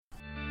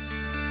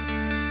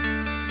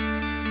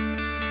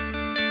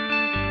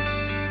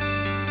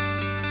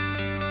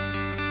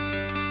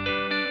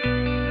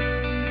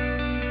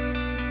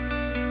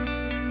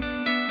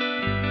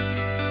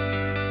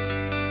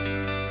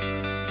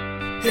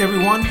Hey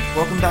everyone,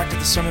 welcome back to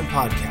the Sermon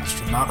Podcast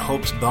from Mount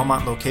Hope's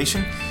Belmont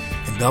location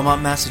in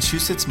Belmont,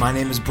 Massachusetts. My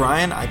name is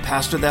Brian, I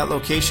pastor that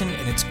location,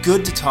 and it's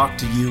good to talk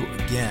to you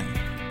again.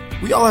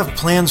 We all have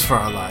plans for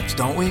our lives,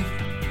 don't we?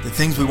 The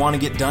things we want to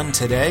get done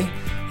today,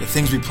 the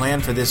things we plan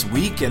for this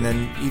week, and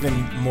then even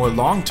more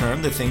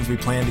long-term, the things we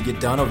plan to get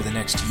done over the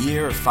next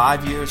year or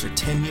 5 years or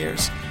 10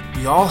 years.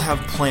 We all have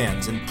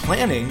plans, and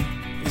planning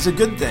is a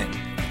good thing.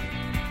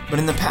 But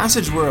in the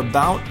passage we're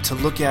about to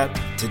look at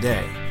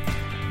today,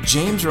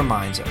 James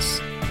reminds us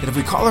that if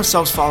we call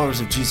ourselves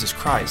followers of Jesus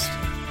Christ,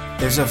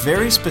 there's a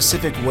very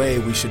specific way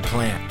we should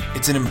plan.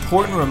 It's an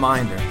important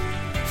reminder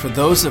for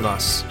those of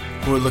us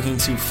who are looking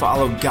to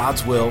follow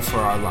God's will for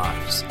our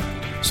lives.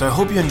 So I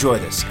hope you enjoy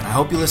this, and I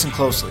hope you listen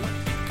closely,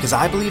 because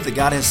I believe that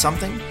God has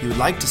something He would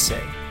like to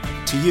say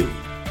to you.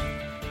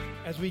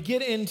 As we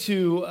get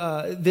into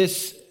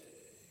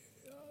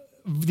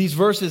these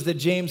verses that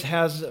James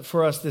has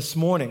for us this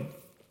morning,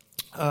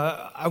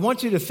 I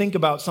want you to think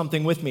about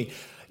something with me.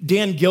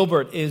 Dan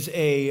Gilbert is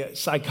a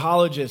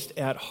psychologist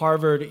at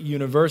Harvard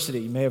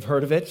University. You may have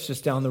heard of it. It's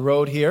just down the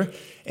road here.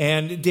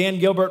 And Dan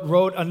Gilbert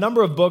wrote a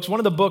number of books.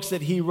 One of the books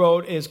that he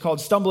wrote is called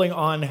Stumbling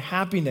on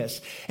Happiness.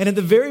 And at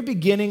the very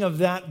beginning of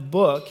that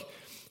book,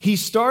 he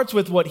starts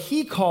with what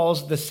he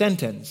calls the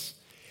sentence.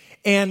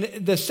 And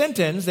the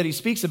sentence that he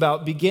speaks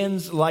about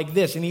begins like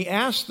this. And he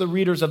asks the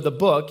readers of the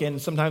book,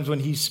 and sometimes when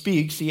he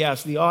speaks, he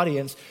asks the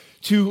audience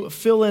to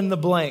fill in the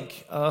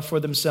blank for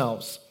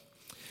themselves.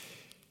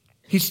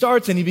 He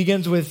starts and he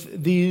begins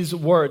with these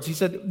words. He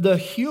said, "The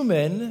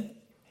human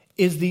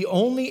is the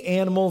only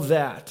animal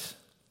that, ...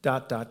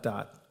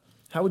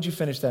 How would you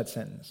finish that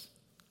sentence?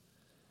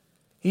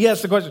 He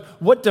asks the question,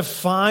 what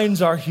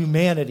defines our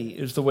humanity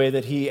is the way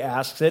that he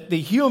asks it. The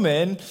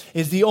human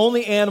is the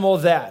only animal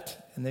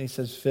that, and then he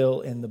says,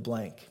 fill in the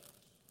blank.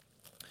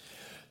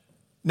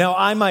 Now,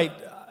 I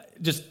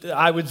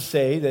would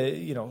say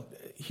that,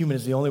 human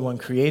is the only one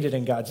created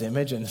in God's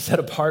image and set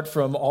apart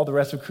from all the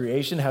rest of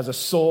creation, has a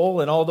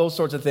soul and all those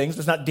sorts of things.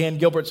 That's not Dan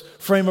Gilbert's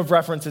frame of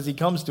reference as he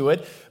comes to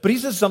it, but he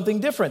says something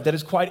different that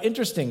is quite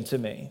interesting to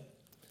me.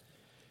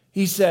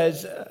 He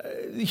says,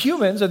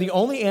 humans are the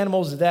only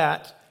animals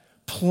that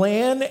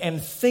plan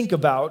and think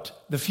about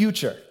the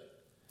future.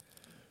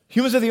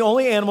 Humans are the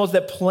only animals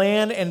that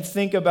plan and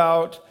think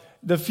about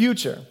the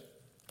future.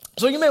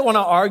 So you may want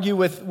to argue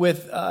with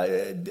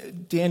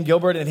Dan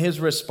Gilbert and his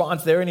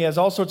response there, and he has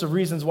all sorts of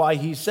reasons why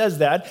he says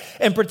that.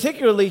 And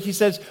particularly, he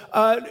says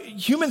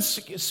humans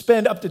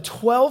spend up to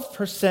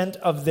 12%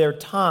 of their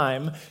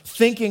time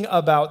thinking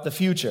about the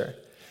future.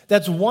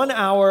 That's 1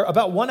 hour,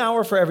 about 1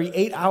 hour for every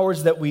 8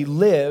 hours that we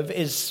live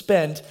is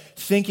spent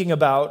thinking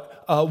about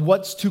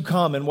what's to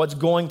come and what's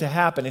going to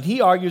happen. And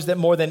he argues that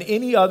more than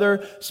any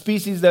other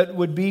species that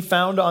would be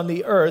found on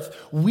the earth,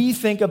 we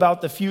think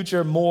about the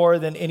future more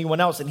than anyone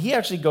else. And he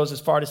actually goes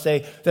as far to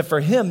say that for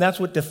him, that's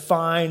what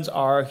defines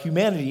our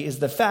humanity, is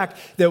the fact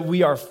that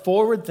we are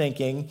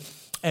forward-thinking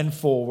and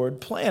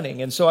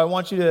forward-planning. And so I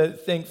want you to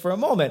think for a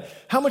moment,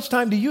 how much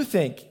time do you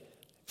think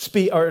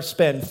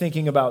spend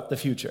thinking about the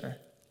future?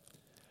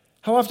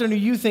 How often are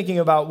you thinking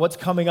about what's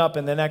coming up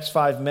in the next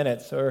 5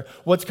 minutes, or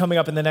what's coming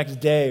up in the next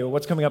day, or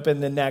what's coming up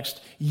in the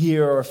next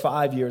year or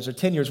 5 years or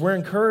 10 years? We're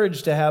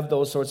encouraged to have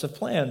those sorts of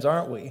plans,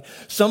 aren't we?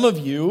 Some of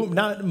you,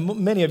 not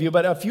many of you,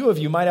 but a few of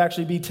you might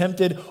actually be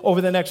tempted over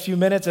the next few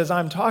minutes as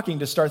I'm talking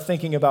to start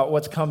thinking about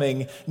what's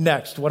coming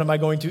next. What am I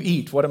going to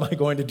eat? What am I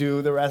going to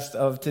do the rest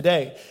of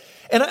today?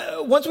 And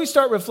once we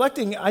start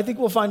reflecting, I think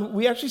we'll find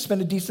we actually spend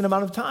a decent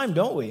amount of time,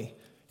 don't we?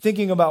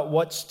 Thinking about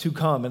what's to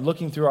come and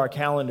looking through our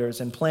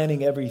calendars and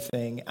planning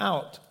everything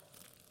out.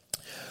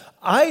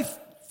 I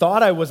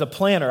thought I was a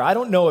planner. I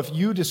don't know if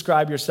you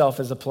describe yourself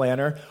as a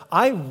planner.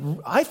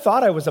 I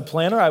thought I was a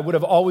planner. I would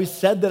have always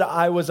said that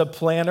I was a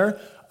planner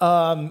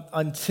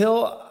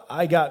until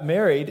I got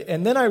married.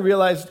 And then I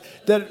realized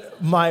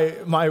that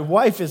my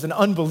wife is an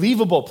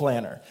unbelievable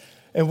planner.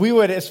 And we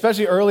would,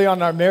 especially early on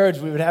in our marriage,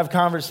 we would have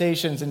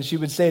conversations and she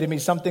would say to me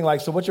something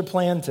like, so what's your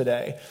plan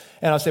today?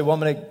 And I'll say, well, I'm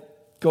going to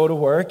go to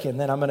work, and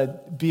then I'm going to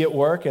be at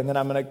work, and then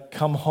I'm going to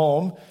come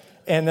home,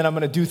 and then I'm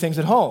going to do things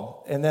at home,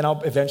 and then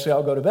eventually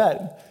I'll go to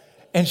bed.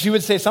 And she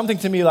would say something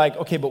to me like,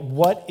 okay, but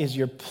what is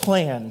your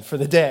plan for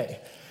the day?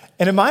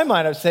 And in my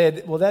mind, I would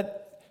say, well,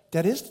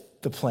 that is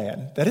the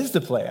plan. That is the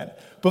plan.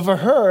 But for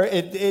her,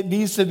 it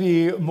needs to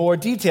be more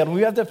detailed.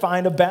 We have to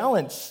find a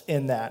balance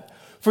in that.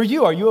 For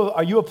you, are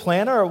you a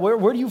planner, or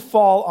where do you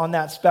fall on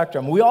that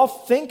spectrum? We all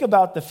think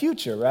about the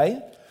future,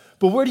 right?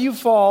 But where do you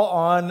fall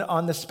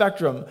on the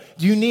spectrum?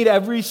 Do you need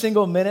every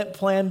single minute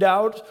planned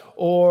out,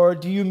 or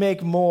do you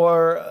make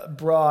more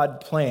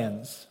broad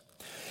plans?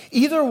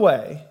 Either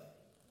way,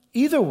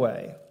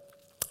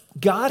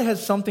 God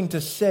has something to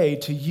say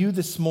to you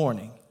this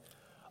morning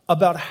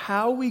about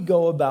how we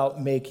go about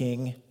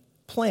making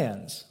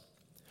plans.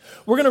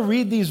 We're going to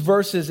read these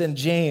verses in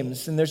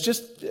James, and there's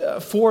just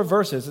 4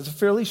 verses. It's a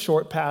fairly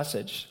short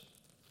passage.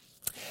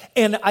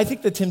 And I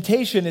think the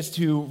temptation is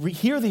to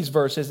hear these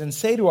verses and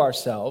say to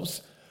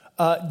ourselves,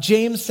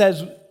 James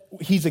says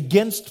he's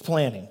against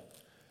planning.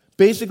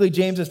 Basically,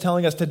 James is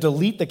telling us to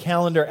delete the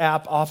calendar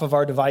app off of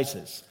our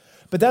devices.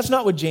 But that's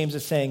not what James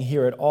is saying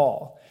here at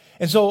all.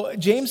 And so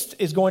James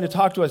is going to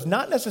talk to us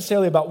not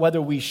necessarily about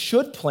whether we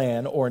should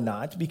plan or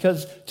not,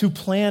 because to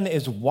plan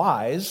is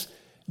wise.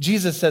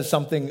 Jesus says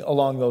something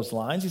along those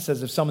lines. He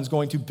says if someone's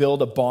going to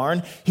build a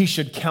barn, he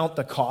should count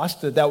the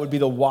cost, that would be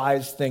the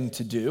wise thing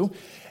to do.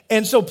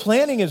 And so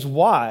planning is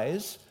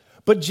wise,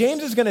 but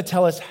James is going to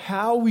tell us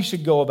how we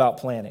should go about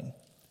planning.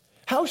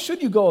 How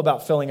should you go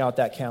about filling out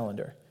that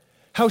calendar?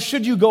 How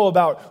should you go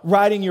about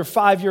writing your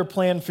 5-year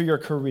plan for your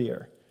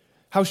career?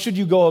 How should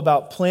you go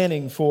about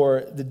planning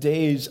for the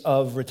days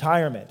of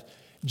retirement?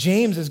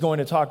 James is going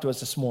to talk to us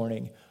this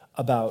morning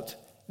about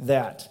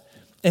that.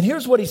 And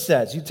here's what he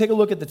says. You take a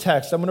look at the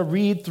text. I'm going to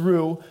read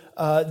through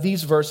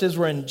these verses.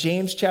 We're in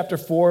James chapter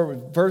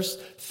 4, verse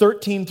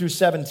 13 through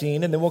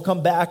 17, and then we'll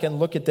come back and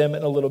look at them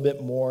in a little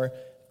bit more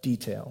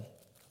detail.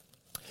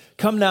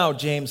 Come now,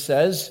 James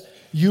says,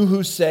 you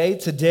who say,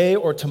 today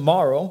or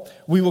tomorrow,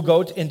 we will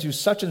go into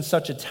such and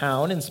such a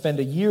town and spend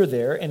a year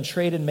there and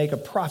trade and make a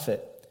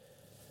profit.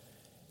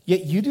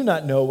 Yet you do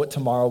not know what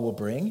tomorrow will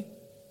bring.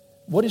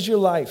 What is your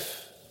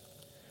life?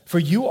 For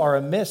you are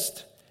a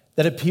mist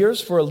that appears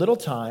for a little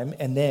time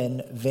and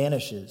then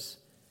vanishes.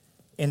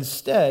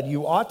 Instead,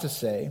 you ought to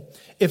say,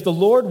 if the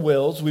Lord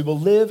wills, we will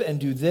live and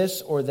do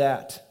this or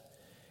that.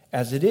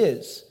 As it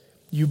is,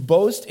 you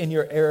boast in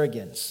your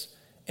arrogance,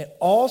 and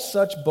all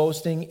such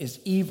boasting is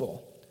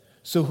evil.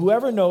 So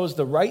whoever knows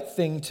the right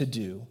thing to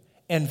do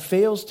and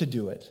fails to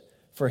do it,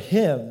 for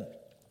him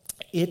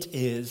it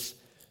is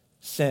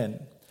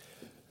sin.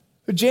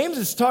 James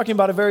is talking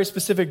about a very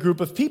specific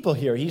group of people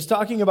here. He's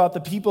talking about the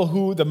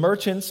people the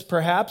merchants,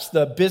 perhaps,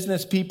 the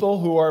business people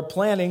who are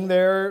planning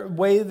their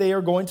way they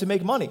are going to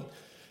make money.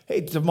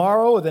 Hey,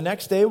 tomorrow or the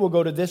next day we'll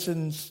go to this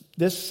and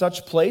this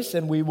such place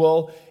and we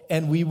will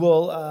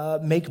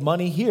make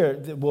money here.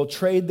 We'll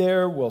trade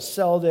there, we'll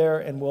sell there,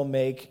 and we'll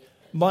make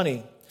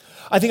money.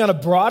 I think on a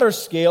broader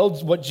scale,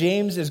 what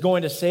James is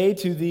going to say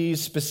to these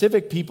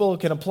specific people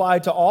can apply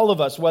to all of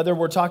us, whether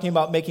we're talking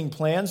about making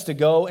plans to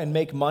go and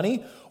make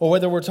money, or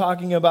whether we're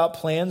talking about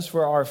plans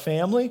for our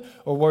family,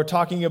 or we're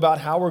talking about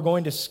how we're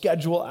going to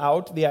schedule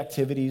out the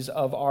activities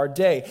of our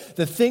day.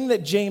 The thing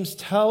that James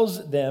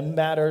tells them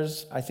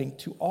matters, I think,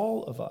 to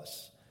all of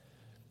us.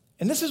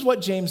 And this is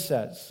what James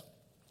says.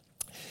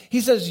 He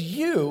says,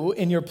 you,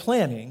 in your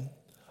planning,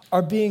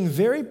 are being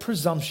very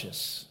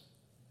presumptuous.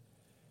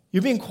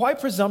 You're being quite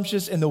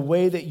presumptuous in the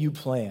way that you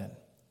plan.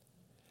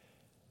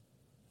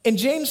 And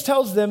James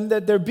tells them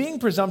that they're being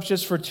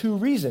presumptuous for 2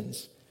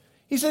 reasons.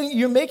 He's saying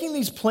you're making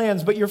these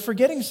plans, but you're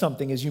forgetting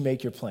something as you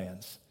make your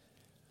plans.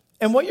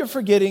 And what you're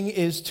forgetting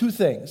is 2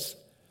 things.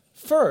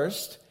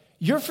 First,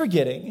 you're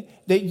forgetting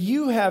that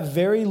you have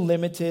very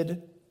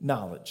limited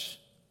knowledge.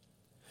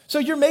 So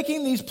you're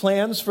making these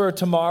plans for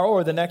tomorrow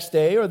or the next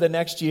day or the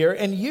next year,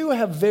 and you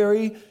have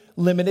very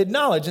limited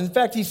knowledge. In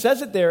fact, he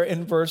says it there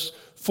in verse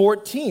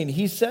 14.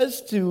 He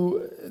says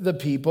to the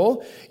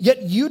people,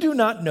 yet you do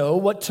not know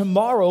what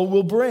tomorrow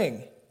will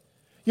bring.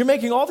 You're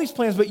making all these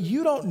plans, but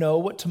you don't know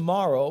what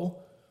tomorrow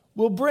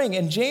will bring.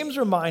 And James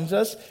reminds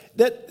us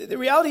that the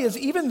reality is,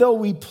 even though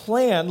we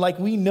plan like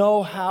we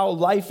know how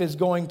life is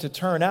going to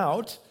turn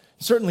out,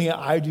 certainly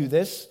I do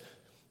this,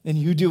 and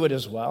you do it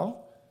as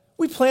well.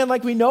 We plan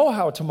like we know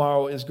how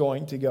tomorrow is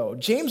going to go.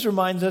 James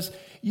reminds us,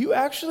 you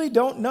actually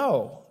don't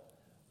know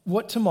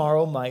what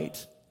tomorrow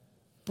might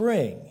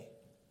bring.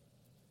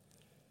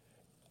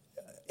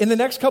 In the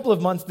next couple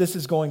of months, this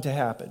is going to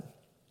happen.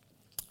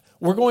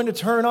 We're going to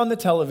turn on the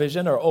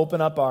television or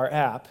open up our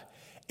app,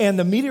 and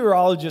the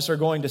meteorologists are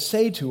going to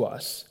say to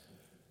us,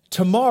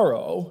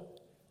 tomorrow,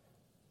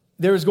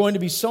 there is going to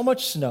be so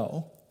much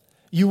snow,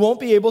 you won't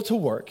be able to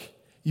work,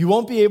 you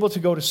won't be able to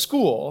go to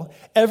school,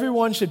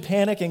 everyone should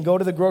panic and go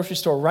to the grocery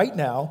store right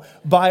now,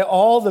 buy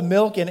all the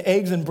milk and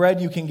eggs and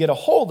bread you can get a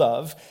hold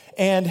of,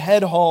 and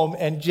head home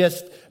and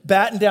just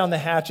batten down the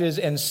hatches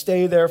and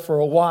stay there for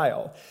a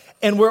while.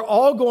 And we're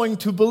all going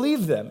to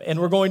believe them, and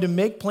we're going to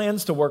make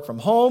plans to work from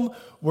home.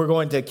 We're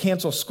going to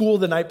cancel school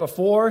the night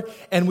before,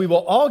 and we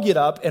will all get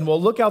up and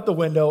we'll look out the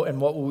window,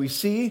 and what will we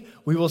see?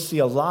 We will see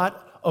a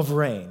lot of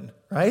rain,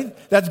 right?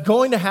 That's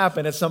going to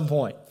happen at some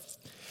point.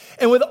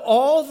 And with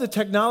all the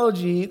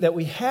technology that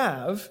we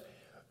have,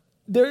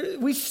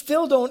 we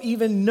still don't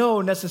even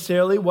know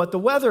necessarily what the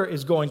weather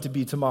is going to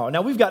be tomorrow.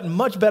 Now, we've gotten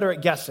much better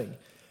at guessing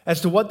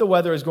as to what the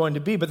weather is going to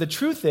be. But the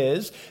truth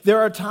is, there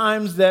are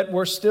times that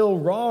we're still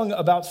wrong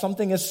about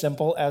something as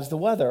simple as the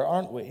weather,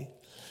 aren't we?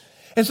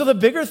 And so the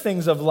bigger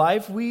things of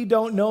life, we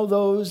don't know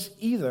those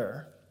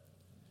either.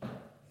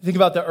 Think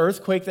about the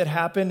earthquake that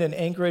happened in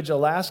Anchorage,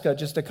 Alaska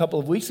just a couple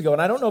of weeks ago.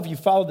 And I don't know if you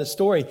followed this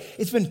story.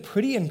 It's been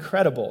pretty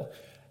incredible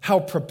how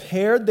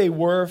prepared they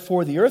were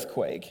for the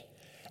earthquake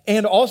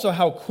and also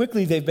how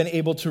quickly they've been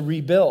able to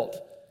rebuild.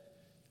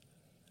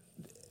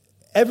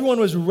 Everyone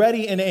was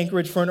ready in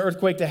Anchorage for an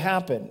earthquake to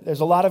happen. There's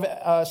a lot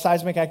of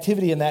seismic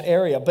activity in that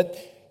area. But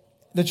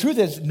the truth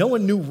is, no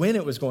one knew when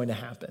it was going to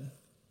happen.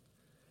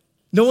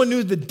 No one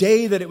knew the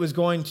day that it was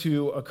going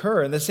to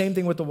occur. And the same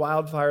thing with the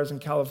wildfires in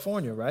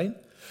California, right?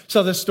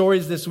 Saw the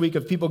stories this week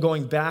of people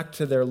going back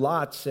to their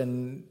lots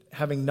and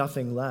having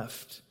nothing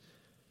left.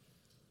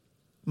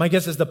 My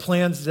guess is the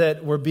plans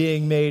that were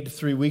being made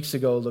 3 weeks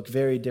ago look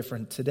very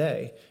different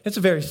today. It's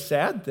a very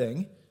sad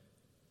thing,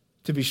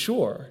 to be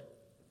sure,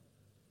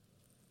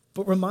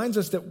 but reminds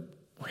us that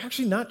we're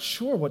actually not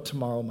sure what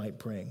tomorrow might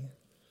bring.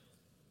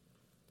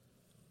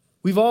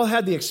 We've all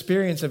had the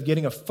experience of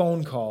getting a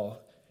phone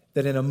call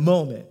that in a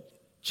moment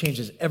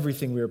changes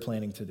everything we were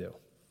planning to do.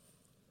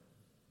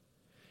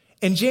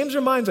 And James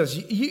reminds us,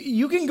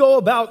 you can go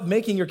about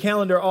making your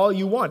calendar all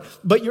you want,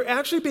 but you're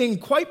actually being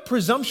quite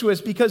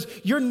presumptuous because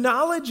your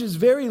knowledge is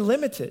very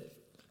limited.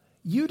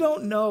 You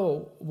don't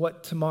know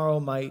what tomorrow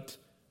might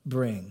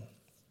bring.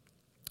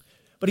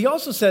 But he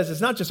also says it's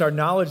not just our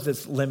knowledge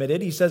that's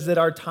limited. He says that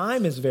our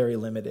time is very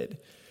limited.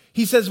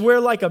 He says we're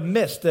like a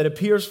mist that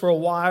appears for a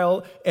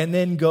while and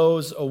then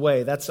goes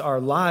away. That's our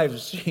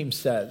lives, James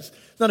says.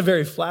 It's not a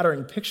very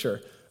flattering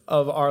picture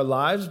of our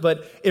lives,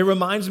 but it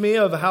reminds me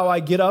of how I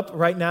get up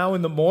right now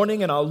in the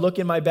morning and I'll look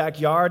in my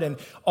backyard and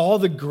all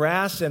the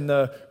grass and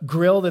the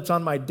grill that's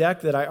on my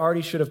deck that I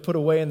already should have put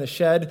away in the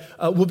shed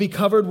will be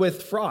covered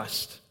with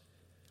frost.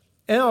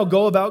 And I'll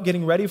go about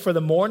getting ready for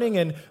the morning,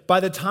 and by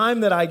the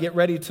time that I get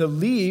ready to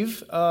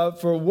leave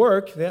for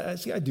work,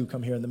 see, I do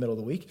come here in the middle of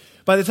the week.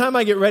 By the time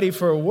I get ready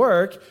for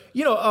work,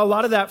 a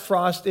lot of that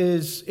frost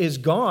is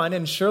gone,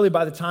 and surely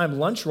by the time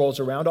lunch rolls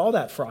around, all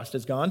that frost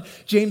is gone.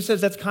 James says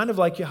that's kind of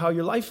like how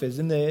your life is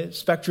in the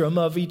spectrum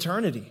of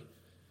eternity.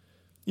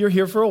 You're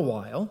here for a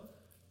while,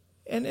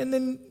 and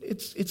then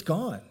it's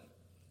gone.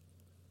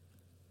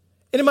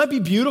 And it might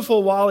be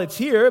beautiful while it's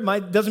here.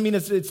 Doesn't mean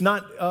it's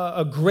not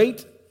a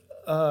great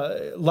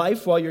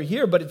life while you're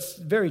here, but it's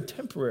very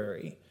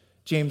temporary,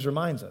 James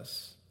reminds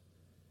us.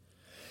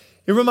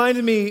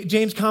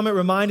 James' comment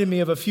reminded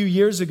me of a few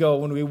years ago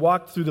when we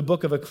walked through the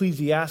book of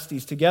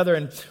Ecclesiastes together,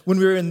 and when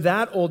we were in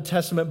that Old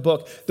Testament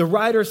book, the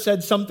writer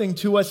said something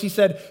to us. He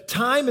said,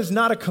 time is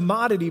not a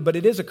commodity, but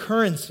it is a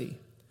currency.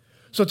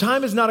 So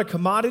time is not a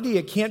commodity.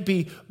 It can't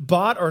be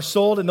bought or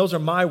sold, and those are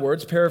my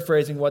words,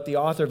 paraphrasing what the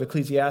author of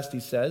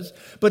Ecclesiastes says.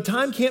 But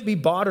time can't be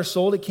bought or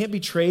sold. It can't be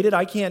traded.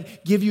 I can't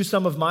give you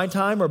some of my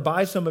time or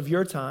buy some of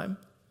your time.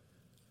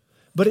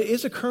 But it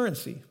is a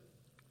currency.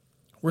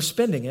 We're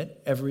spending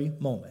it every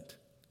moment.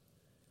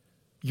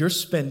 You're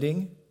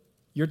spending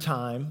your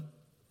time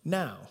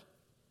now.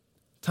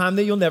 Time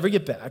that you'll never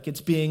get back.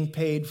 It's being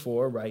paid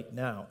for right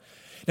now.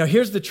 Now,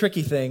 here's the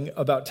tricky thing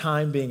about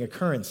time being a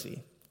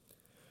currency.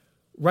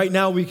 Right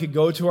now, we could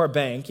go to our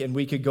bank and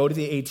we could go to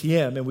the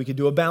ATM and we could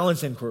do a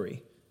balance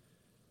inquiry.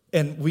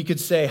 And we could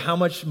say, how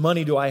much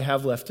money do I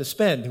have left to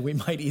spend? We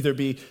might either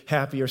be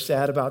happy or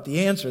sad about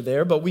the answer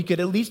there, but we could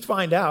at least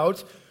find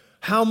out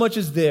how much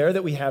is there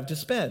that we have to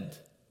spend.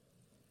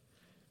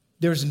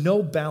 There's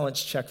no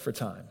balance check for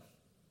time.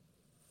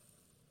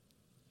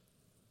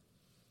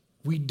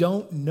 We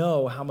don't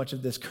know how much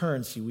of this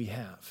currency we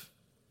have.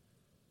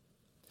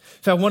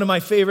 In fact, one of my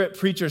favorite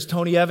preachers,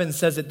 Tony Evans,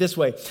 says it this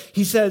way.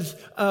 He says,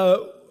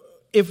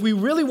 if we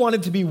really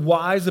wanted to be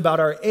wise about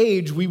our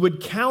age, we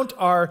would count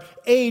our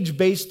age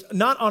based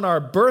not on our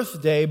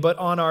birthday, but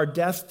on our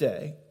death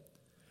day.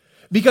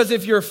 Because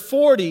if you're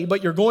 40,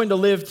 but you're going to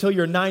live till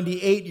you're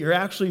 98, you're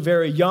actually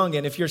very young.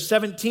 And if you're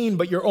 17,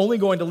 but you're only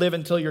going to live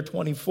until you're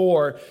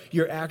 24,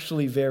 you're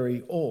actually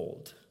very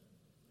old.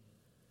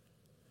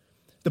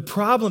 The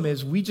problem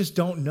is we just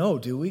don't know,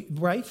 do we?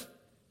 Right?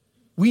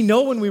 We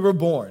know when we were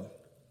born.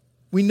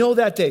 We know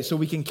that day, so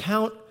we can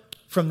count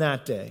from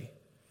that day.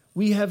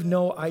 We have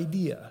no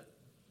idea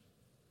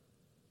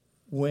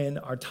when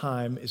our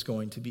time is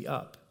going to be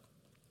up.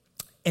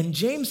 And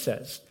James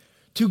says,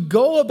 to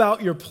go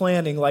about your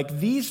planning like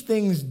these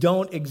things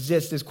don't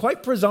exist is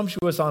quite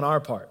presumptuous on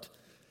our part.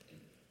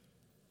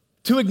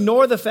 To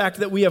ignore the fact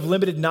that we have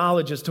limited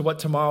knowledge as to what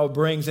tomorrow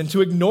brings, and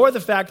to ignore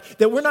the fact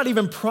that we're not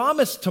even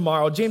promised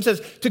tomorrow. James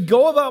says, to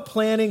go about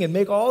planning and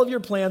make all of your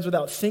plans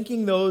without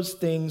thinking those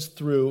things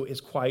through is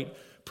quite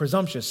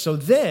presumptuous. So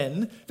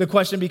then the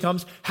question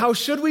becomes, how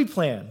should we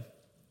plan?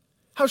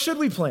 How should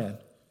we plan?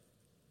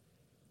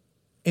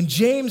 And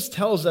James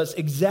tells us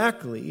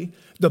exactly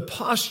the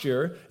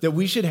posture that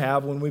we should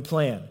have when we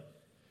plan.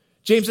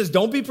 James says,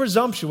 don't be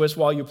presumptuous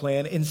while you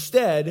plan.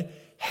 Instead,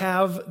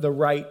 have the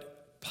right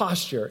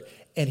posture.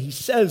 And he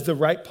says the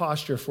right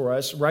posture for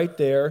us right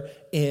there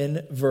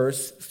in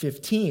verse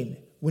 15.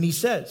 When he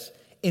says,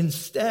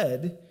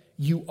 instead,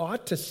 you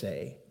ought to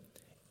say,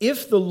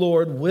 if the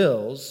Lord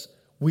wills,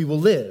 we will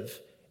live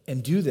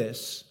and do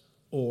this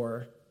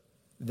or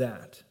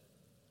that.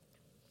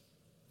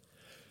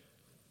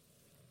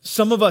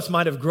 Some of us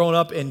might have grown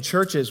up in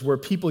churches where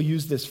people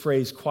use this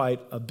phrase quite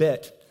a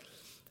bit,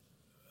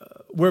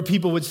 where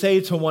people would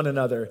say to one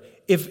another,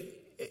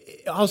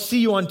 I'll see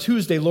you on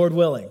Tuesday, Lord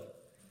willing.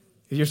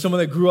 If you're someone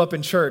that grew up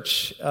in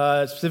church,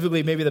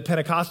 specifically maybe the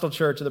Pentecostal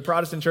church or the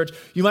Protestant church,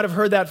 you might have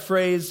heard that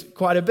phrase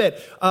quite a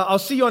bit. I'll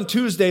see you on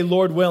Tuesday,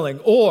 Lord willing.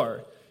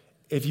 Or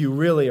if you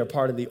really are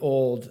part of the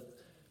old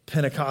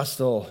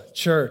Pentecostal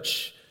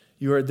church,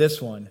 you heard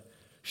this one.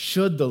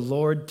 Should the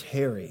Lord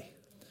tarry,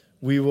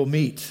 we will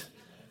meet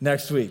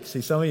next week.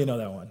 See, some of you know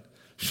that one.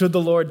 Should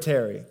the Lord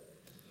tarry?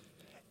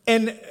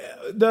 And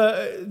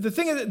the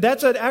thing is,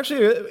 that's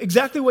actually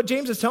exactly what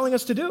James is telling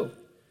us to do.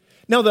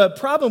 Now, the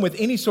problem with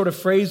any sort of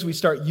phrase we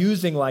start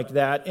using like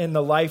that in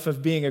the life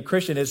of being a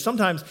Christian is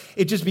sometimes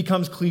it just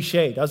becomes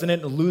cliche, doesn't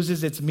it? It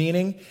loses its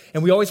meaning.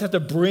 And we always have to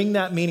bring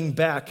that meaning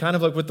back, kind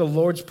of like with the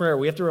Lord's Prayer.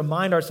 We have to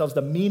remind ourselves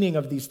the meaning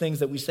of these things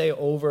that we say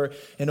over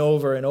and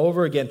over and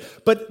over again.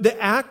 But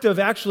the act of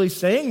actually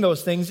saying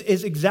those things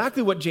is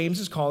exactly what James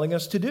is calling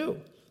us to do.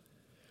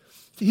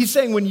 He's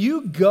saying when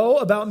you go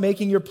about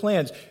making your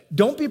plans,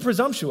 don't be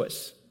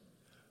presumptuous,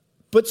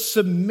 but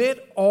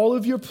submit all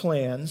of your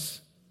plans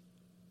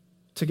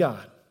to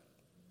God.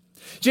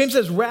 James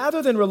says,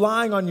 rather than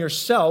relying on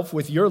yourself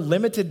with your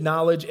limited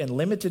knowledge and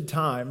limited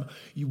time,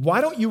 why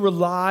don't you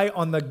rely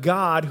on the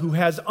God who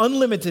has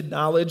unlimited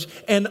knowledge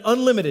and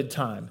unlimited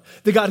time,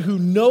 the God who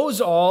knows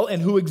all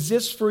and who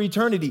exists for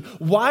eternity?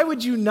 Why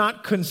would you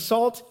not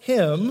consult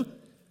him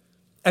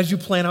as you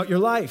plan out your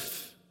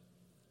life?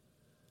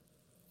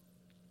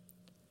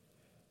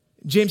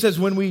 James says,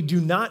 when we do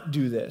not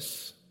do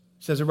this,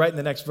 says it right in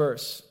the next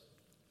verse.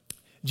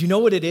 Do you know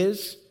what it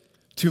is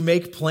to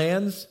make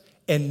plans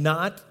and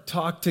not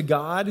talk to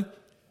God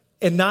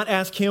and not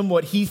ask him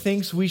what he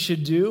thinks we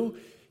should do?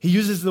 He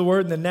uses the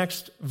word in the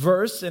next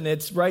verse, and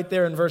it's right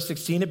there in verse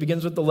 16. It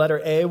begins with the letter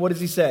A. What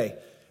does he say?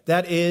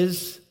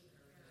 It's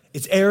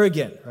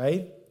arrogant,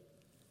 right?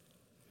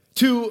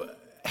 To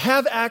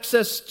have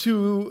access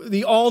to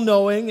the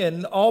all-knowing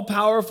and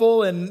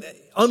all-powerful and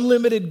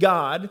unlimited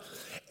God,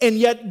 and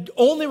yet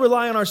only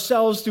rely on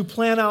ourselves to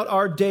plan out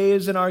our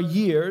days and our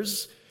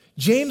years,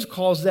 James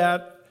calls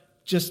that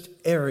just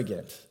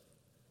arrogant.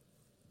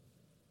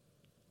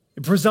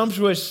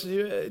 Presumptuous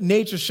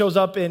nature shows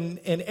up in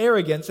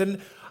arrogance.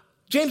 And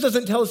James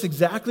doesn't tell us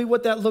exactly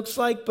what that looks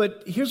like,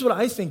 but here's what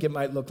I think it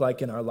might look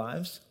like in our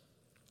lives.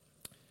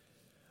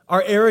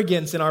 Our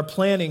arrogance and our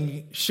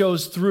planning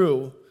shows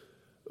through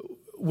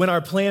when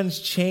our plans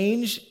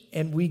change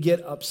and we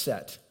get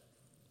upset.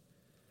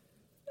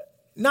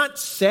 Not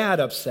sad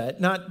upset,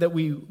 not that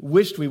we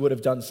wished we would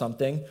have done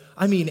something.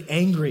 I mean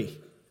angry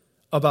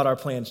about our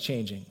plans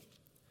changing.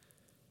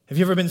 Have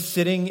you ever been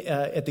sitting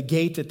at the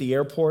gate at the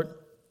airport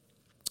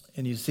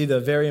and you see the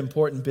very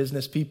important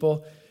business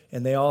people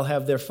and they all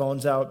have their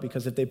phones out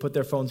because if they put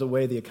their phones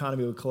away, the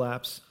economy would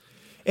collapse?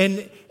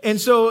 And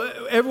so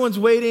everyone's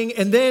waiting,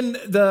 and then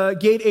the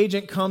gate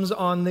agent comes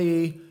on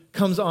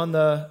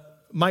the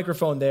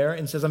microphone there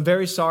and says, "I'm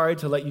very sorry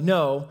to let you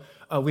know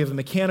we have a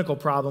mechanical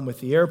problem with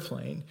the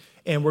airplane,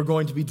 and we're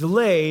going to be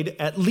delayed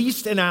at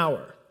least an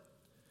hour."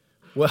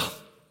 Well,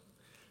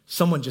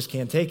 someone just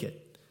can't take it.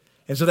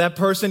 And so that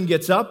person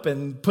gets up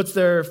and puts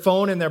their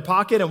phone in their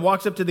pocket and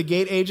walks up to the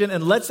gate agent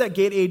and lets that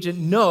gate agent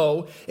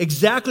know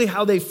exactly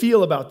how they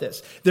feel about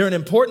this. They're an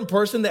important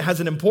person that has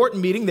an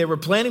important meeting. They were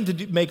planning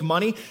to make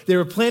money. They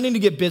were planning to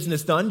get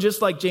business done,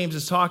 just like James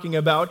is talking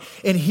about.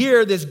 And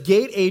here, this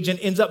gate agent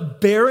ends up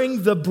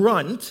bearing the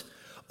brunt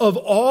of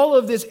all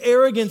of this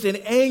arrogance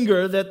and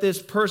anger that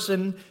this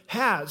person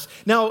has.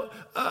 Now,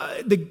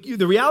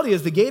 the reality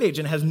is the gate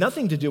agent has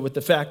nothing to do with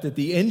the fact that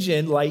the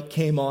engine light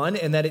came on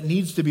and that it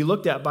needs to be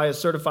looked at by a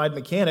certified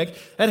mechanic.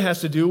 That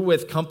has to do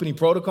with company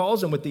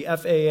protocols and with the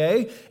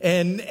FAA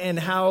and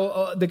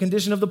how the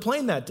condition of the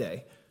plane that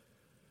day.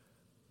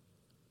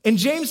 And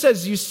James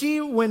says, you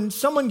see, when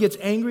someone gets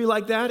angry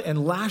like that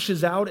and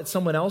lashes out at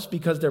someone else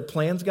because their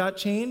plans got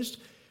changed,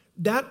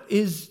 that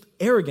is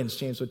arrogance,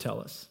 James would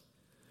tell us.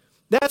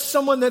 That's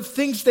someone that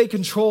thinks they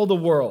control the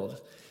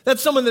world.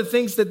 That's someone that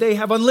thinks that they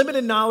have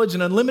unlimited knowledge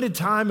and unlimited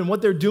time and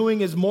what they're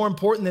doing is more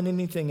important than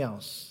anything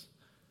else.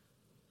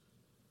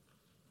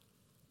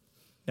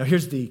 Now,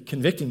 here's the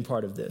convicting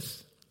part of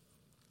this.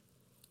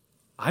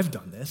 I've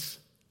done this.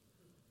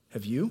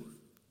 Have you?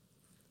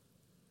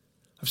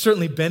 I've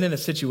certainly been in a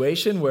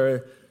situation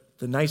where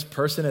the nice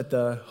person at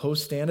the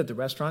host stand at the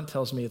restaurant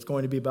tells me it's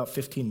going to be about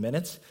 15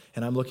 minutes,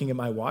 and I'm looking at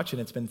my watch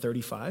and it's been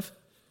 35.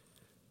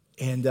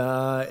 And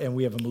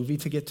we have a movie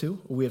to get to.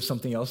 We have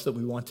something else that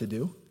we want to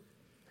do.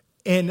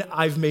 And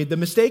I've made the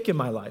mistake in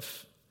my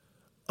life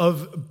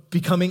of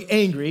becoming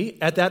angry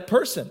at that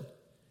person.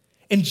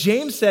 And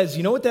James says,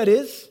 you know what that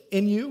is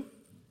in you?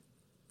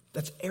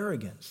 That's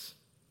arrogance.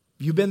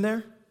 Have you been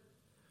there?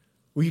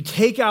 Where you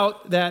take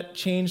out that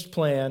changed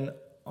plan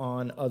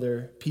on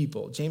other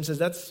people. James says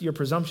that's your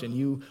presumption.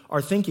 You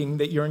are thinking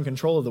that you're in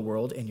control of the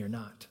world, and you're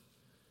not.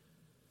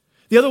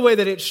 The other way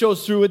that it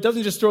shows through, it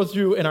doesn't just show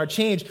through in our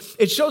change,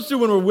 it shows through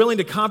when we're willing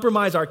to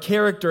compromise our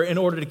character in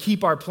order to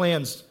keep our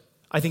plans,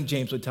 I think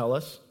James would tell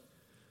us.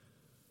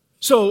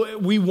 So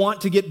we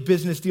want to get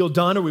business deal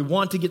done, or we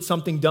want to get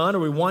something done, or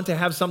we want to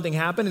have something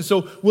happen, and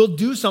so we'll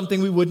do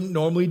something we wouldn't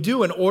normally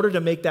do in order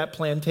to make that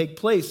plan take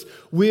place.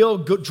 We'll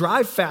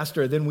drive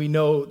faster than we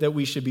know that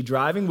we should be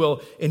driving.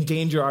 We'll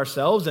endanger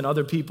ourselves and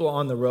other people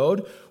on the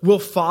road. We'll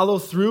follow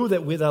through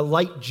that with a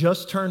light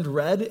just turned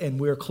red, and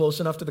we're close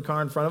enough to the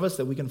car in front of us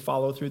that we can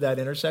follow through that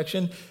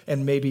intersection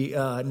and maybe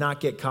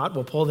not get caught.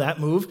 We'll pull that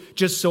move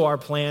just so our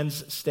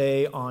plans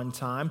stay on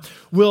time.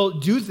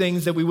 We'll do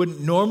things that we wouldn't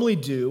normally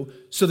do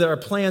so that our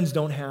plans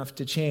don't have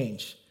to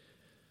change.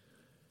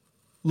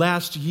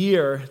 Last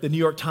year, the New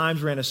York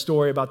Times ran a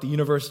story about the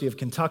University of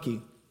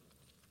Kentucky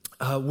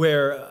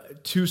where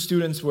two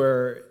students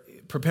were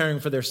preparing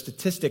for their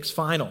statistics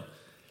final.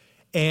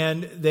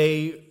 And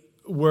they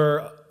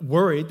were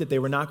worried that they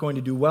were not going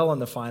to do well on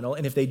the final.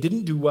 And if they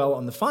didn't do well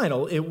on the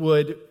final, it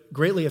would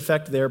greatly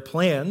affect their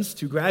plans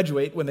to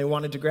graduate when they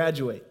wanted to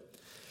graduate.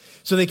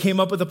 So they came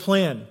up with a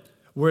plan,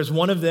 whereas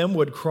one of them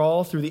would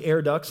crawl through the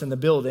air ducts in the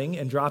building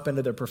and drop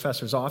into their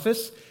professor's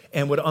office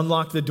and would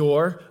unlock the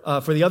door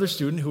for the other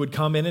student who would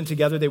come in, and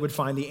together they would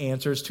find the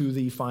answers to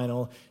the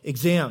final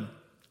exam.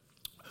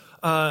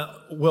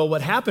 Well,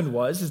 what happened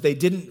was they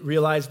didn't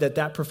realize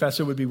that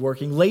professor would be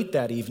working late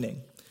that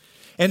evening.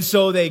 And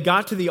so they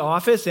got to the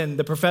office, and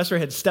the professor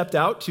had stepped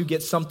out to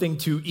get something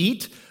to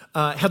eat,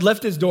 had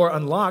left his door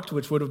unlocked,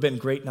 which would have been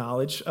great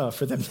knowledge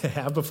for them to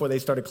have before they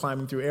started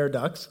climbing through air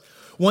ducts.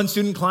 One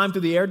student climbed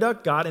through the air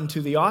duct, got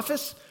into the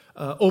office,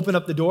 opened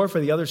up the door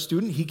for the other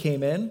student. He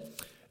came in.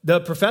 The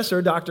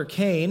professor, Dr.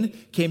 Kane,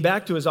 came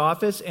back to his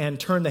office and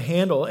turned the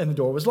handle, and the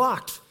door was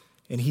locked.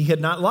 And he had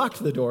not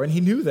locked the door, and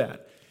he knew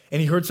that. And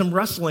he heard some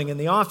rustling in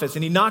the office.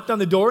 And he knocked on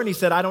the door and he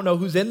said, "I don't know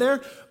who's in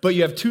there, but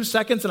you have 2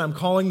 seconds and I'm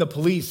calling the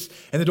police."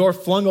 And the door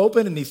flung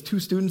open and these two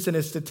students in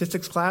his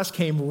statistics class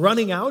came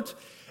running out.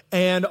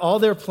 And all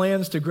their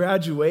plans to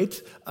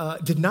graduate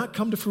did not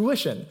come to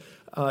fruition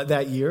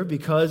that year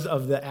because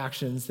of the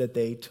actions that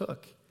they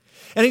took.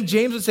 And I think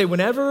James would say,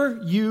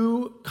 whenever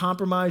you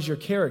compromise your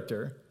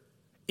character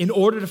in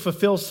order to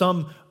fulfill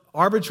some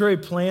arbitrary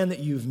plan that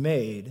you've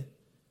made,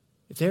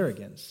 it's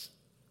arrogance.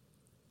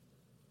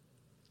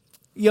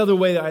 The other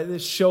way that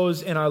this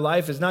shows in our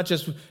life is not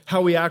just how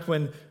we act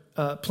when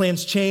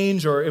plans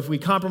change or if we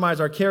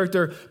compromise our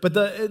character, but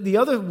the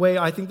other way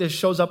I think this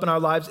shows up in our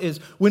lives is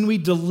when we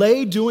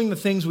delay doing the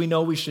things we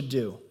know we should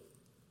do.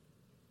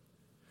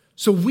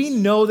 So we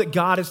know that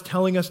God is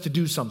telling us to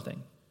do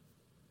something.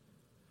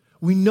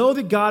 We know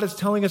that God is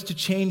telling us to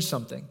change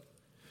something.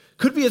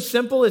 Could be as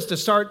simple as to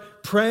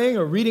start praying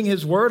or reading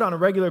His Word on a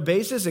regular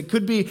basis. It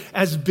could be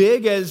as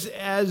big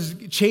as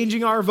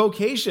changing our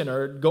vocation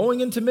or going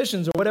into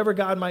missions or whatever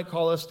God might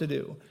call us to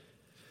do.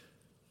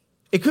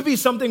 It could be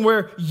something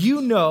where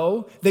you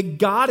know that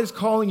God is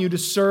calling you to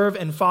serve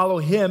and follow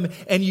Him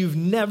and you've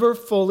never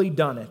fully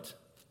done it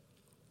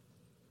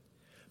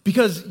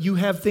because you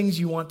have things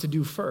you want to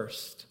do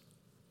first.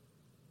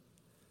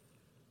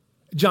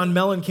 John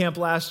Mellencamp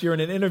last year in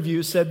an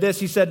interview said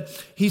this. He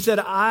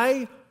said,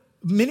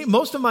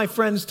 most of my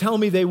friends tell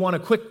me they want a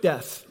quick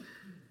death.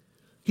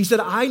 He said,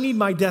 I need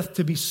my death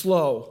to be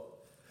slow.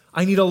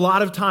 I need a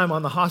lot of time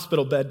on the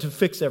hospital bed to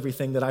fix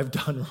everything that I've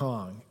done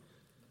wrong.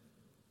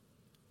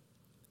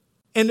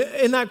 And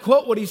in that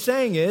quote, what he's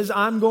saying is,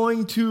 I'm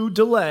going to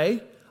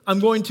delay. I'm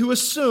going to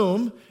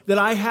assume that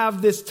I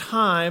have this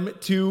time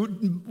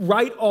to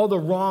right all the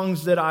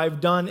wrongs that I've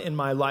done in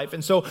my life.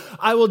 And so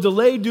I will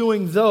delay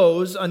doing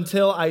those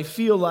until I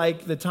feel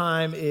like the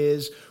time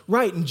is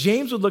right. And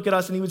James would look at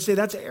us and he would say,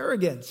 that's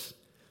arrogance.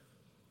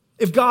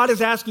 If God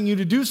is asking you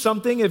to do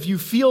something, if you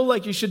feel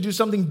like you should do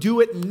something,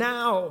 do it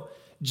now,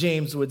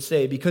 James would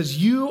say, because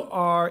you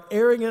are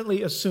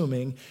arrogantly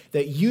assuming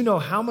that you know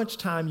how much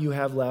time you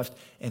have left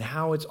and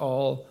how it's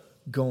all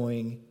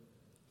going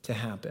to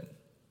happen.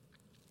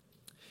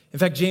 In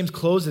fact, James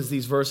closes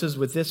these verses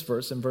with this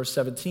verse in verse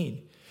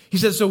 17. He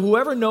says, so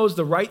whoever knows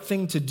the right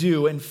thing to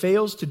do and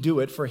fails to do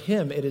it, for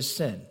him it is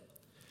sin.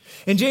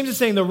 And James is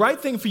saying the right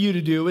thing for you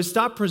to do is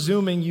stop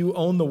presuming you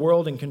own the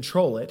world and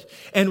control it,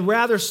 and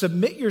rather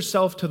submit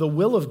yourself to the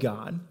will of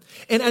God.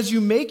 And as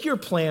you make your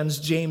plans,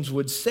 James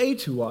would say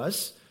to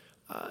us,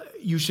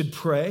 you should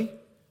pray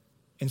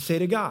and say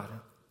to God,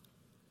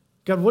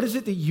 God, what is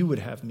it that you would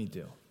have me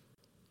do?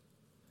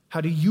 How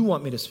do you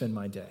want me to spend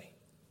my day?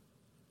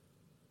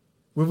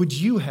 Where would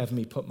you have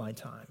me put my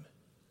time?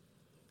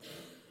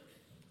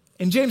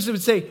 And James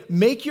would say,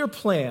 make your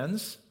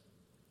plans,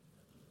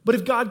 but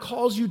if God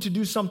calls you to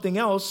do something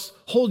else,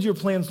 hold your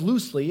plans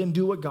loosely and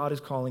do what God is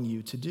calling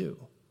you to do.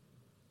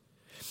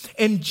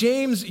 And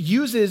James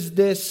uses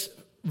this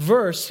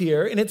verse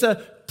here, and it's a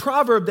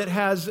proverb that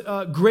has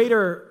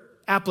greater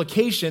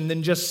application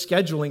than just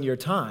scheduling your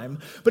time.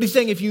 But he's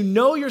saying if you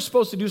know you're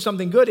supposed to do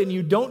something good and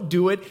you don't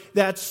do it,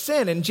 that's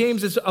sin. And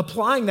James is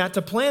applying that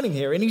to planning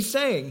here. And he's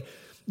saying,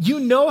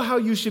 you know how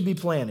you should be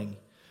planning.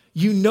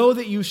 You know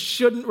that you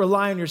shouldn't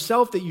rely on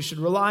yourself, that you should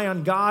rely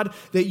on God,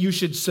 that you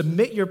should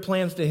submit your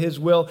plans to His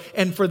will.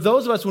 And for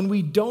those of us, when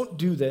we don't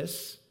do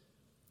this,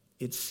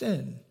 it's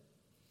sin.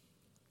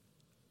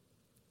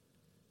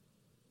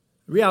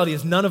 The reality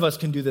is none of us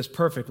can do this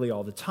perfectly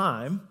all the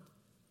time.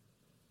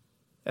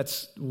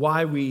 That's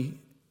why we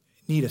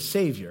need a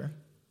Savior.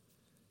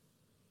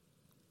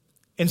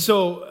 And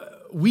so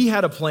we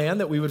had a plan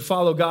that we would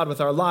follow God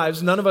with our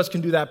lives. None of us can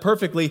do that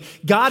perfectly.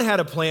 God had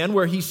a plan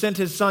where He sent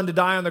His Son to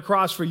die on the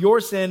cross for your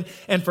sin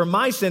and for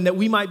my sin, that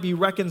we might be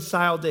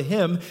reconciled to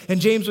Him.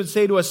 And James would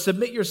say to us,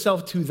 submit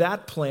yourself to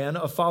that plan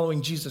of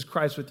following Jesus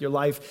Christ with your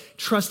life,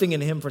 trusting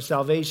in Him for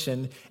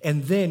salvation,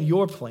 and then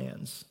your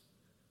plans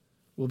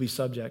will be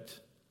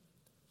subject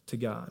to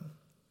God.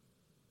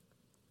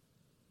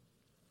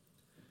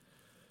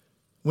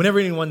 Whenever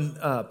anyone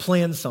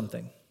plans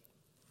something,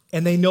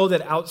 and they know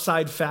that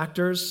outside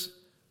factors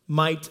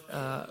might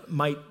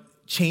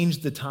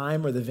change the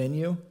time or the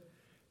venue,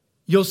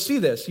 you'll see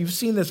this. You've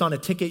seen this on a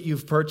ticket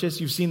you've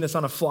purchased. You've seen this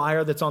on a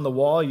flyer that's on the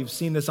wall. You've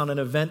seen this on an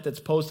event that's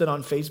posted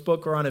on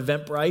Facebook or on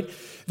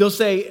Eventbrite. They'll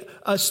say,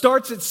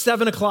 starts at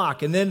 7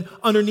 o'clock, and then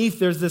underneath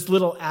there's this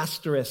little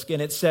asterisk,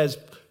 and it says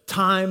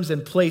times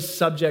and place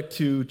subject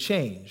to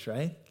change,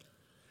 right?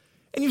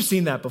 And you've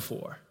seen that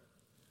before.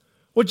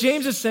 What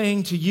James is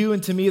saying to you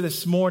and to me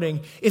this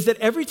morning is that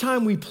every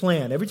time we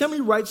plan, every time we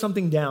write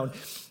something down,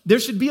 there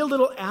should be a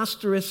little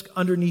asterisk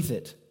underneath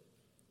it.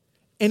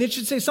 And it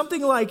should say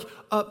something like,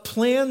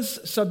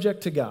 plans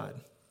subject to God.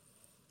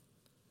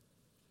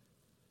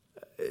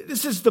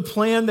 This is the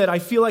plan that I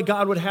feel like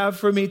God would have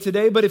for me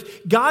today, but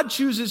if God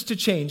chooses to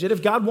change it,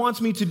 if God wants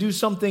me to do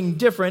something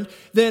different,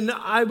 then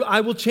I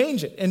will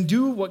change it and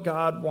do what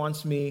God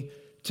wants me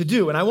to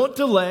do. And I won't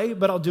delay,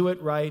 but I'll do it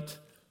right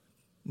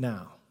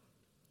now.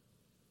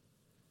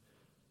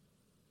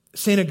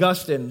 St.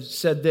 Augustine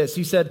said this.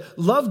 He said,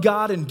 love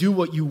God and do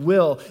what you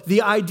will.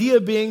 The idea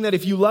being that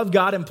if you love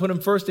God and put him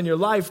first in your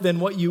life,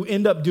 then what you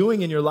end up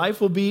doing in your life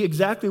will be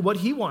exactly what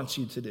he wants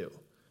you to do.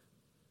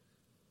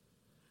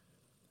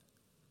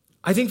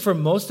 I think for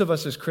most of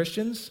us as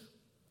Christians,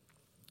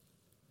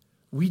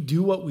 we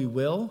do what we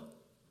will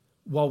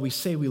while we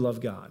say we love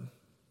God.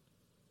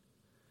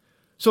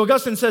 So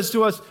Augustine says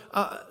to us,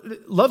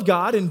 love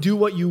God and do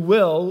what you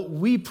will.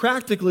 We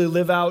practically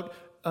live out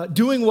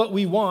doing what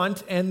we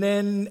want and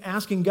then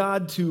asking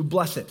God to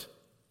bless it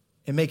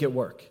and make it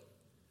work.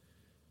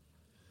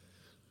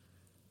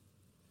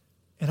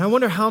 And I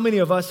wonder how many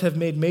of us have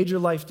made major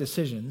life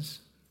decisions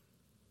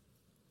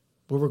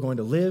where we're going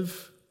to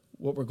live,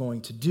 what we're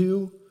going to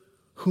do,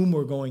 whom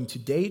we're going to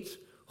date,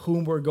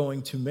 whom we're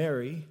going to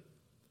marry.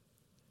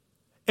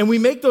 And we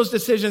make those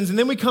decisions and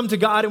then we come to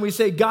God and we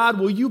say, God,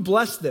 will you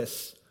bless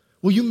this?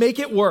 Will you make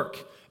it work?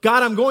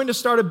 God, I'm going to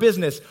start a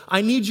business.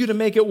 I need you to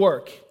make it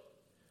work.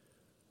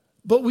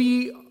 But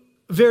we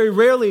very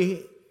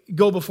rarely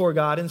go before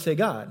God and say,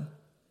 God,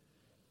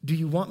 do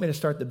you want me to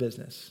start the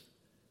business?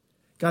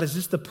 God, is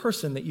this the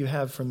person that you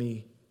have for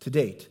me to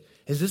date?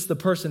 Is this the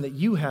person that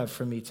you have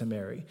for me to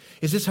marry?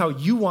 Is this how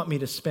you want me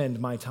to spend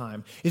my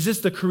time? Is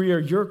this the career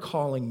you're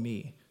calling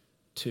me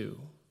to?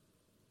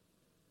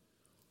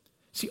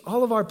 See,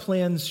 all of our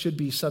plans should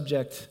be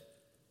subject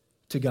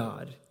to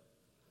God.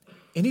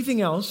 Anything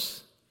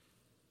else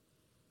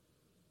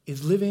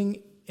is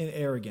living in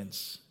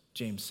arrogance,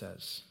 James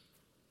says.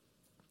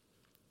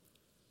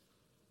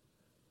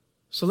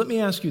 So let me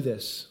ask you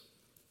this.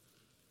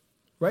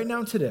 Right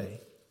now, today,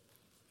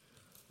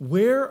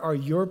 where are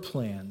your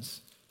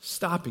plans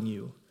stopping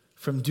you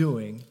from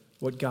doing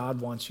what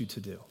God wants you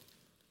to do?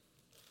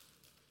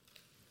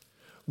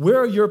 Where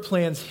are your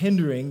plans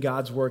hindering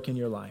God's work in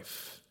your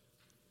life?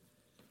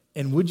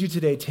 And would you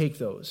today take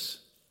those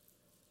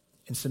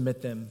and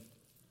submit them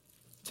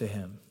to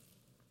Him?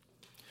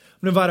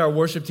 I'm going to invite our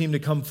worship team to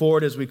come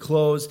forward as we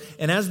close.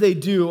 And as they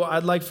do,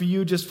 I'd like for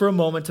you just for a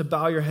moment to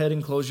bow your head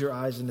and close your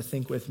eyes and to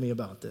think with me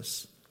about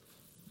this.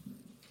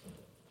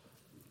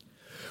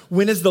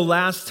 When is the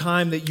last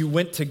time that you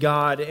went to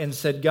God and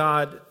said,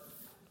 God,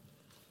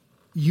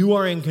 you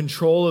are in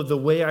control of the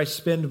way I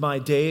spend my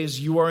days.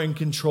 You are in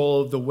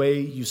control of the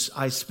way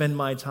I spend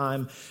my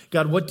time.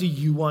 God, what do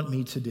you want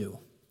me to do?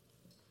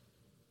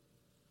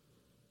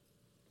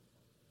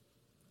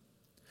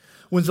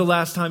 When's the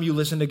last time you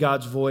listened to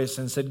God's voice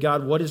and said,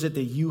 God, what is it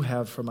that you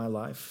have for my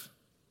life?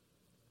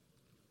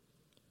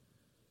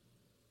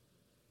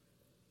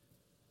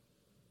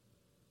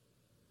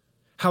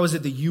 How is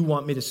it that you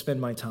want me to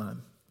spend my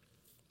time?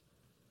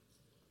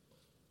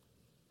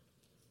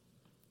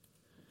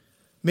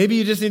 Maybe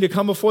you just need to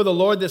come before the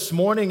Lord this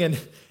morning and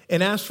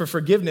ask for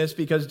forgiveness,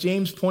 because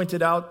James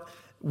pointed out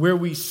where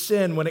we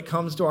sin when it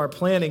comes to our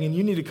planning, and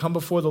you need to come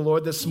before the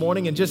Lord this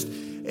morning and just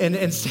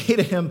and say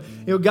to Him,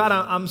 God,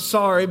 I'm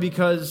sorry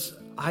because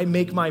I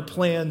make my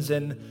plans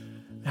and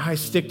I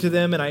stick to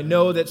them, and I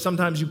know that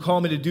sometimes you call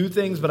me to do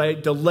things, but I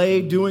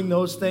delay doing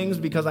those things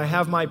because I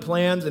have my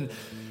plans, and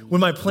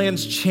when my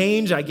plans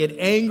change, I get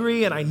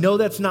angry, and I know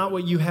that's not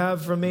what you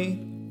have for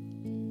me.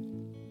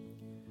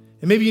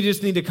 And maybe you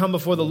just need to come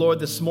before the Lord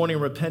this morning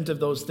and repent of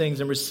those things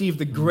and receive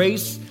the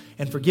grace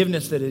and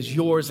forgiveness that is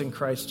yours in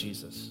Christ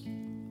Jesus.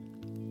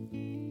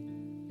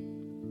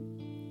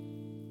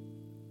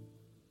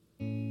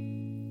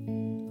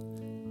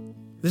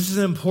 This is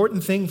an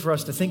important thing for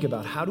us to think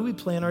about. How do we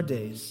plan our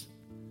days?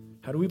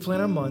 How do we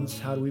plan our months?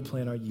 How do we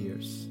plan our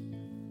years?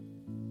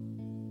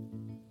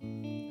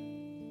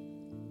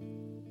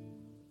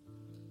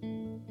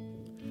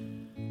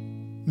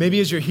 Maybe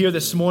as you're here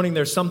this morning,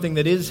 there's something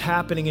that is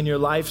happening in your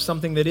life,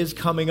 something that is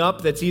coming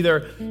up that's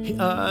either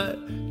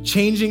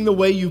changing the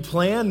way you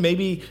plan.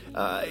 Maybe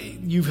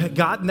you've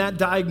gotten that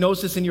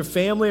diagnosis in your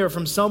family or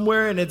from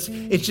somewhere, and it's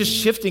just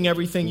shifting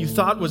everything you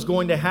thought was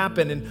going to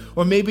happen.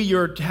 Or maybe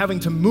you're having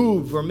to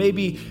move, or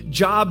maybe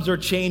jobs are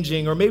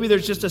changing, or maybe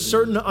there's just a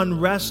certain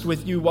unrest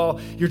with you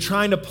while you're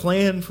trying to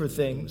plan for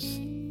things.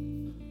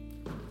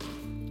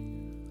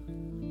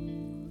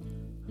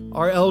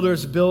 Our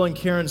elders, Bill and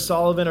Karen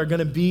Sullivan, are going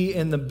to be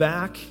in the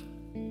back.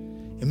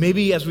 And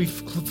maybe as we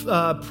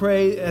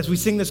pray, as we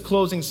sing this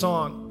closing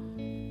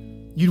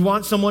song, you'd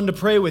want someone to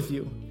pray with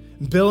you.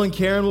 Bill and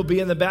Karen will be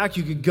in the back.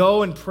 You could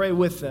go and pray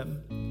with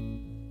them.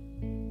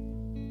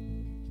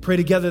 Pray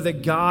together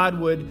that God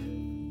would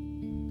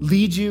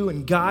lead you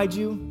and guide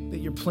you, that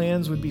your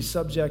plans would be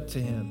subject to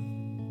Him.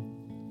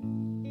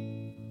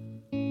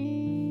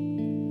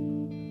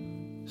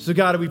 So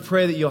God, we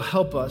pray that you'll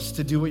help us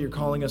to do what you're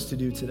calling us to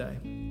do today.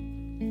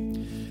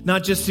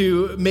 Not just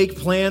to make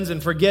plans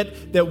and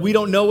forget that we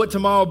don't know what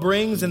tomorrow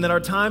brings and that our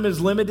time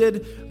is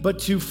limited, but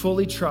to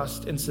fully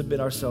trust and submit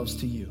ourselves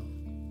to you.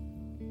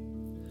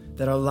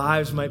 That our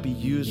lives might be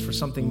used for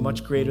something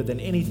much greater than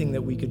anything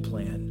that we could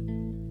plan.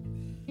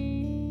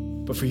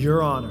 But for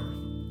your honor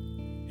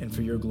and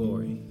for your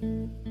glory.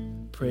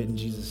 Pray it in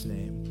Jesus'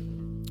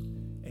 name.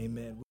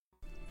 Amen.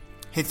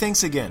 Hey,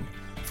 thanks again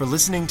for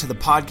listening to the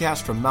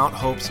podcast from Mount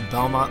Hope's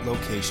Belmont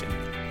location.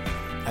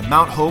 At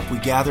Mount Hope, we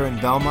gather in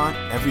Belmont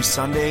every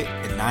Sunday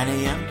at 9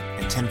 a.m.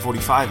 and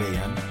 10:45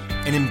 a.m.,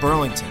 and in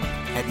Burlington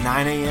at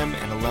 9 a.m.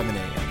 and 11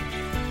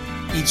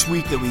 a.m. Each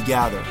week that we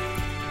gather,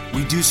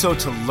 we do so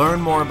to learn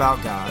more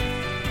about God,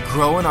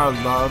 grow in our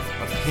love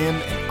of Him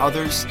and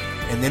others,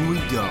 and then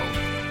we go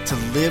to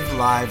live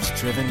lives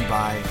driven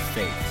by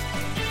faith.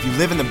 If you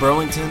live in the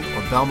Burlington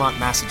or Belmont,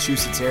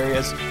 Massachusetts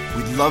areas,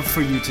 we'd love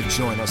for you to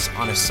join us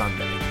on a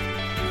Sunday.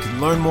 You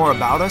can learn more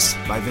about us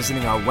by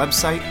visiting our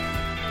website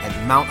at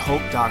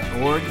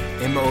mounthope.org,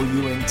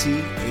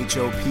 MOUNTHOPE.org,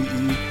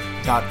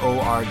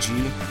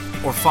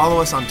 or follow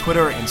us on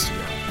Twitter or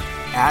Instagram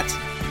at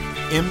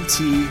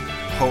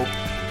MTHopeBelmont.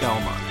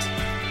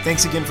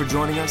 Thanks again for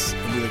joining us,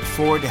 and we look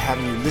forward to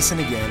having you listen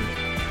again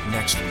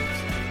next week.